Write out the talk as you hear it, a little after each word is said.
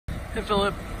Hey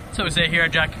Philip, so Jose here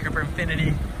at Jackie Cooper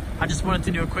Infiniti. I just wanted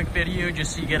to do a quick video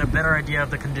just so you get a better idea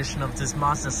of the condition of this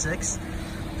Mazda 6.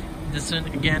 This one,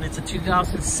 again, it's a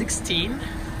 2016.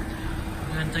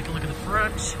 And take a look at the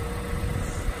front.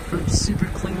 Front's super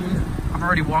clean. I've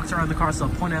already walked around the car, so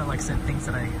I'll point out, like I said, things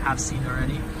that I have seen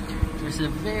already. There's a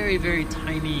very, very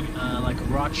tiny, like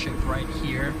rod chip right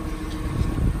here.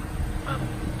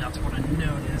 That's what I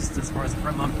noticed as far as the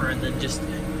front bumper, and then just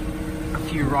a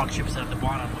few rock chips at the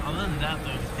bottom. Other than that,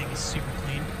 though, the thing is super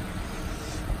clean.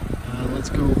 Let's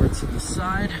go over to the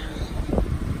side.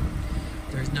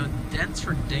 There's no dents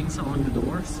or dings along the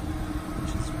doors,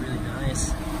 which is really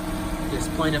nice. There's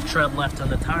plenty of tread left on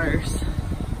the tires.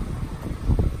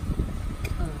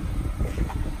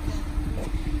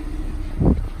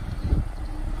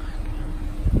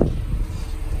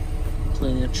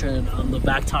 Plenty of tread on the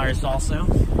back tires also.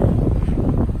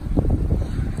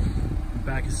 The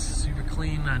back is super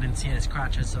clean. I didn't see any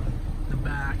scratches on the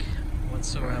back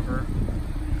whatsoever.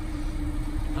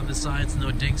 On the sides,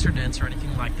 no dings or dents or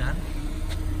anything like that.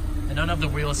 And none of the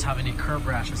wheels have any curb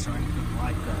rashes or anything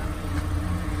like that.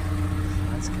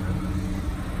 That's good.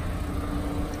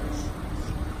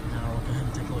 Now we'll go ahead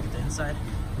and take a look at the inside.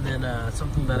 And then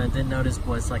something that I did notice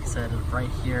was, like I said, right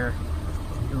here,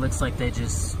 it looks like they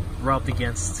just rubbed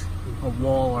against a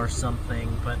wall or something,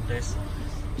 but there's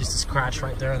just a scratch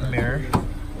right there on the mirror.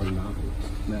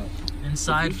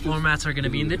 Inside, floor mats are going to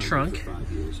be in the trunk,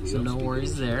 so no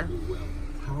worries there.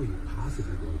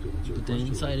 But the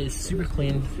inside is super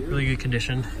clean, really good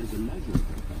condition.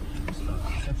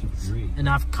 And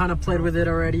I've kind of played with it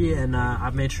already, and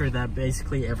I've made sure that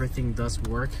basically everything does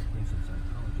work.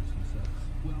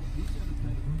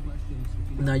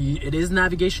 Now, it is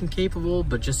navigation capable,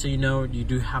 but just so you know, you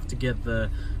do have to get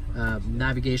the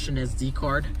navigation SD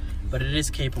card, but it is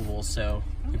capable, so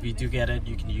if you do get it,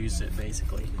 you can use it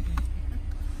basically.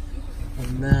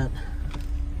 And that,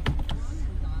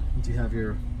 you do have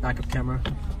your backup camera.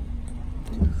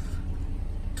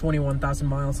 21,000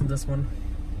 miles on this one.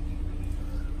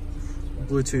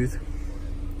 Bluetooth.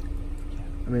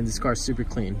 I mean, this car is super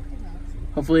clean.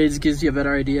 Hopefully it gives you a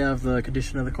better idea of the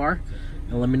condition of the car.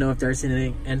 And let me know if there's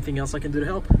anything else I can do to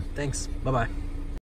help. Thanks. Bye-bye.